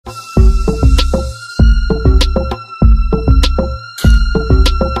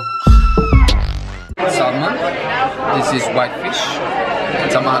white fish,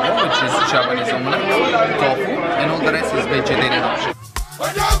 tomato, which is Japanese omelette, tofu, and all the rest is vegetarian option.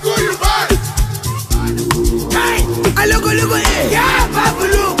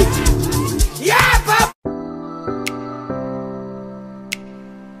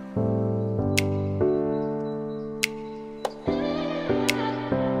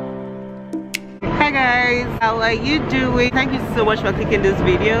 Hi guys, how are you doing? Thank you so much for clicking this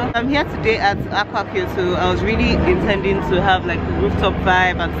video. I'm here today at AquaKyoto. I was really intending to have like a rooftop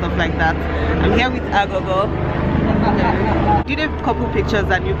vibe and stuff like that. I'm here with Agogo. Did a couple pictures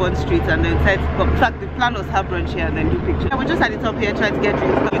at Newborn Street and then said, in fact the plan was have brunch here and then do pictures. I was just at the top here trying to get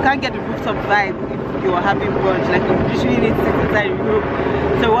drinks, but you can't get the rooftop vibe if you are having brunch. Like you usually need to sit inside your room.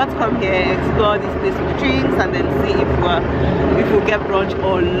 So we want to come here, explore this place with the drinks and then see if we'll get brunch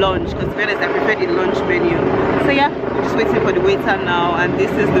or lunch, because to be honest I prefer the lunch menu. So yeah, we're just waiting for the waiter now and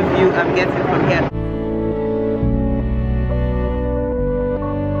this is the view I'm getting from here.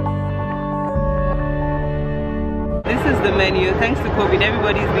 This is the menu. Thanks to COVID,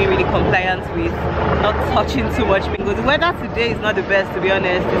 everybody's being really compliant with not touching too much because the weather today is not the best, to be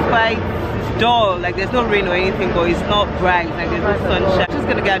honest. It's dull, like there's no rain or anything, but it's not bright, like there's no sunshine. Just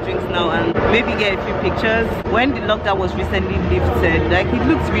gonna get our drinks now and maybe get a few pictures. When the lockdown was recently lifted, like it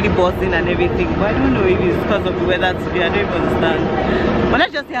looks really buzzing and everything, but I don't know if it's because of the weather today. I don't even understand, but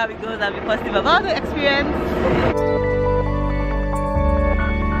let's just see how it goes and be positive about the experience.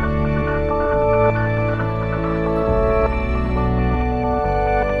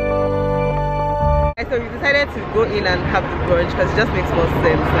 So we decided to go in and have the brunch because it just makes more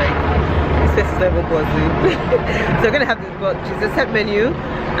sense. Like this place is not even buzzing. So we're gonna have the brunch. It's a set menu,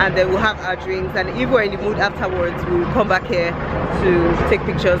 and then we'll have our drinks. And if we're in the mood afterwards, we'll come back here to take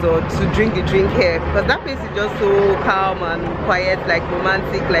pictures or to drink the drink here, because that place is just so calm and quiet, like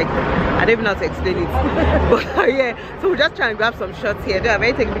romantic. Like I don't even know how to explain it. But yeah, so we'll just try and grab some shots here. I've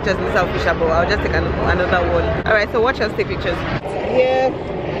already taken pictures in this outfit, but I'll just take another one. All right, so watch us take pictures. Yeah.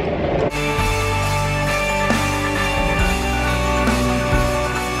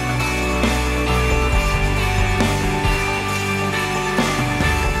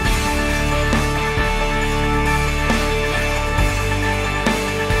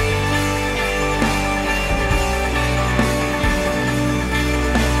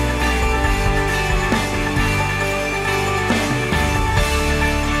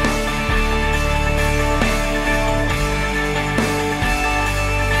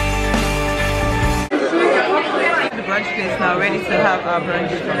 Place now, ready to have our brunch.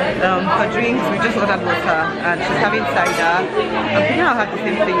 For drinks, we just ordered water and she's having cider. I'm thinking I'll have the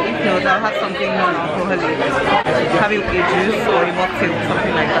same thing. If not, I'll have something non-alcoholic, having a juice or a mocktail,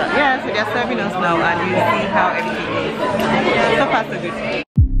 something like that. Yeah, so they're serving us now and you see how everything is. So far so good.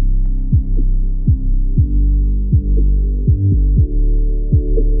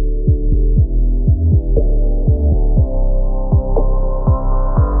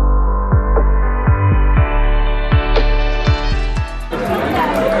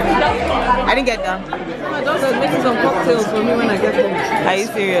 I didn't get that. I just making some cocktails for me when I get home. Are you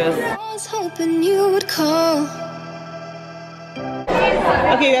serious? I was hoping you would call.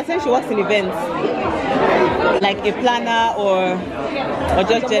 Okay, you're saying she works in events, like a planner or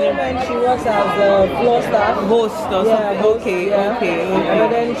just general. She works as a floor staff, host or something. Okay, yeah. Okay. But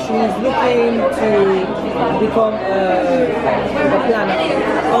then she's looking to become a planner.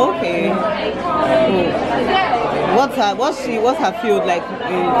 Okay. Cool. What's her field like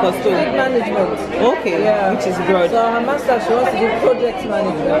for school? Management. Okay, yeah. Which is broad. So her master, she wants to do project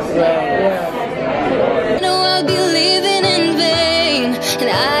management. Right. Yeah. I know I'll be living in vain, and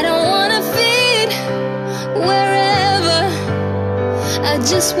I don't wanna feed wherever. I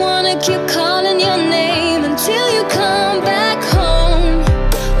just wanna keep calling your name until you come back home.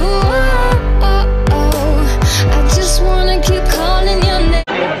 I just wanna keep calling your name.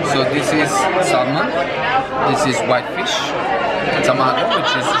 So this is salmon, this is white fish, tomato,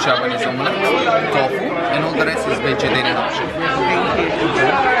 which is Japanese omelette, tofu, and all the rest is vegetarian option. Thank you.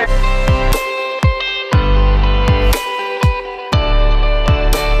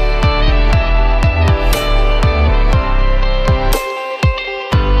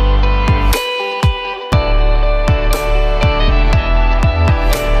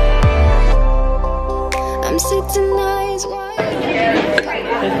 I'm sitting eyes wide.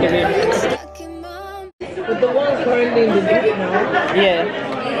 With the ones currently in the book now. Yeah.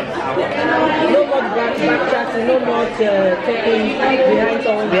 No more backtrack you know, not taking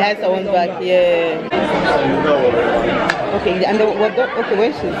behind someone's back. Yeah. Okay, and we're done. Okay,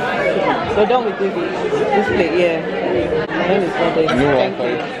 where she's we're done with this plate. Yeah. Mine is not there. Thank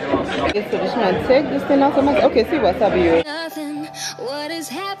you. Okay, so this man take this thing out of my. Okay, see what's up you. Nothing. What is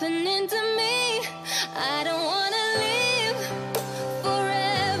happening to me? I don't wanna live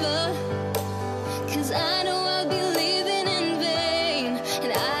forever, 'cause I know I'll be living in vain,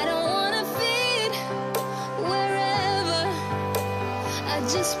 and I don't wanna feed wherever. I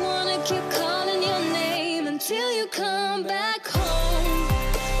just wanna keep calling your name until you come back home.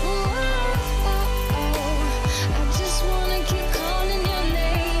 I just wanna keep calling your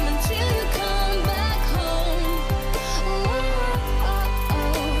name until you come back home.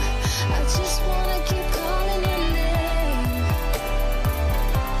 I just wanna keep calling your name.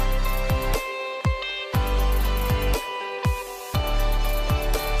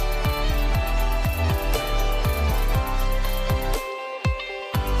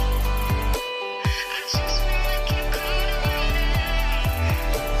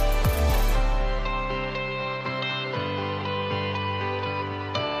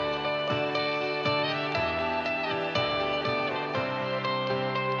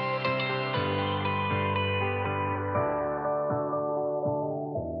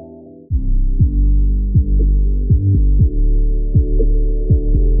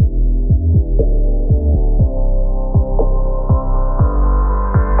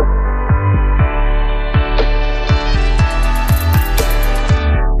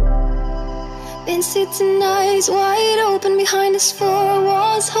 Been sitting eyes wide open behind us 4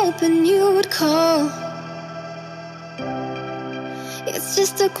 walls, hoping you would call. It's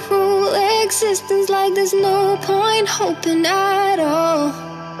just a cruel existence, like there's no point hoping at all.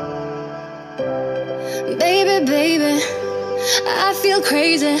 Baby, baby, I feel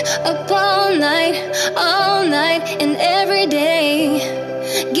crazy up all night, and every day.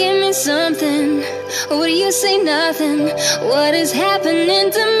 Give me something, would you say nothing? What is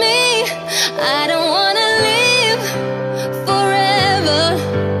happening to me? I don't wanna live forever,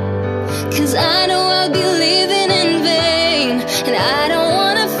 'cause I know I'll be living in vain, and I don't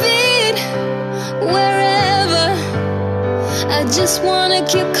wanna feed wherever. I just wanna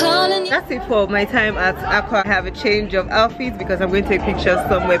keep calling. That's it for my time at Aqua. I have a change of outfits because I'm going to take pictures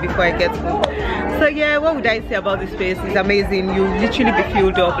somewhere before I get home. So yeah, what would I say about this place? It's amazing. You literally be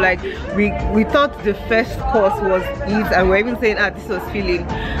filled up. Like we thought the first course was ease, and we're even saying this was filling.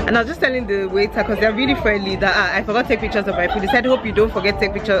 And I was just telling the waiter, because they're really friendly, that I forgot to take pictures of my food. They said, hope you don't forget to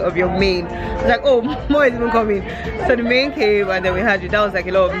take pictures of your main. I was like, oh, more is even coming. So the main came, and then we had that was like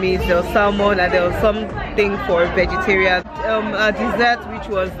a lot of meat. There was salmon, and there was something for vegetarian. A dessert which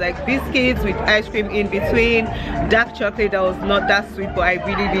was like biscuits with ice cream in between, dark chocolate that was not that sweet, but I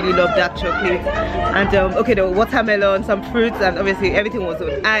really love dark chocolate. And okay, the watermelon, some fruits, and obviously everything was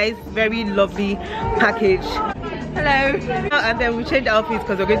on ice. Very lovely package. Hello. And then we changed outfits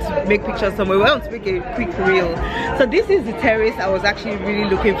because we're going to make pictures somewhere. We want to make a quick reel. So this is the terrace I was actually really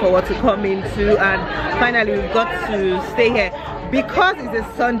looking forward to coming to, and finally we've got to stay here because it's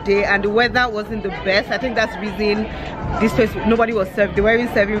a Sunday and the weather wasn't the best. I think that's the reason this place nobody was served. They were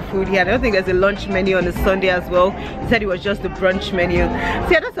even serving food here. I don't think there's a lunch menu on a Sunday as well. He said it was just the brunch menu. So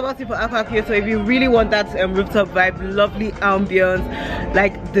yeah, that's about it for AquaKyoto. If you really want that rooftop vibe, lovely ambience,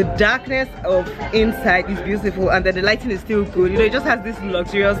 like the darkness of inside is beautiful, and then the lighting is still good. You know, it just has this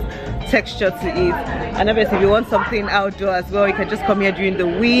luxurious texture to it. And obviously if you want something outdoor as well, you can just come here during the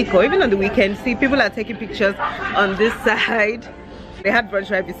week or even on the weekend. See, people are taking pictures on this side. They had brunch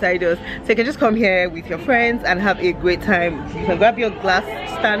right beside us, so you can just come here with your friends and have a great time. You can grab your glass,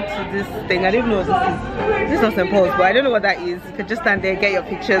 stand to this thing. I don't know what this is. This is not St. Paul's, but I don't know what that is. You can just stand there, get your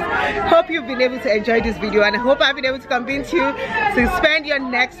pictures. Hope you've been able to enjoy this video, and I hope I've been able to convince you to spend your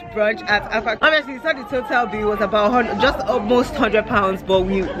next brunch at Aqua. Obviously, you saw the total bill was about just almost £100, but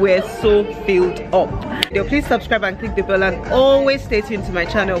we were so filled up. So please subscribe and click the bell, and always stay tuned to my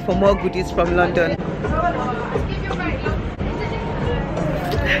channel for more goodies from London.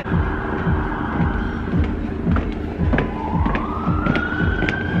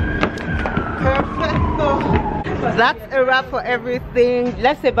 That's a wrap for everything.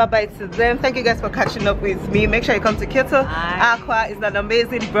 Let's say bye bye to them. Thank you guys for catching up with me. Make sure you come to Kyoto. Aqua is an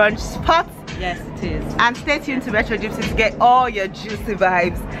amazing brunch spot. Yes, it is. And stay tuned to Metrogypsie to get all your juicy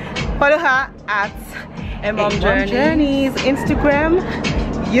vibes. Follow her at Mom Journeys, Instagram,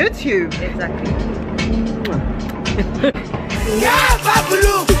 YouTube. Exactly. Yeah,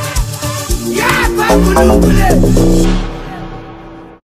 Babulu! Yeah, Babulu!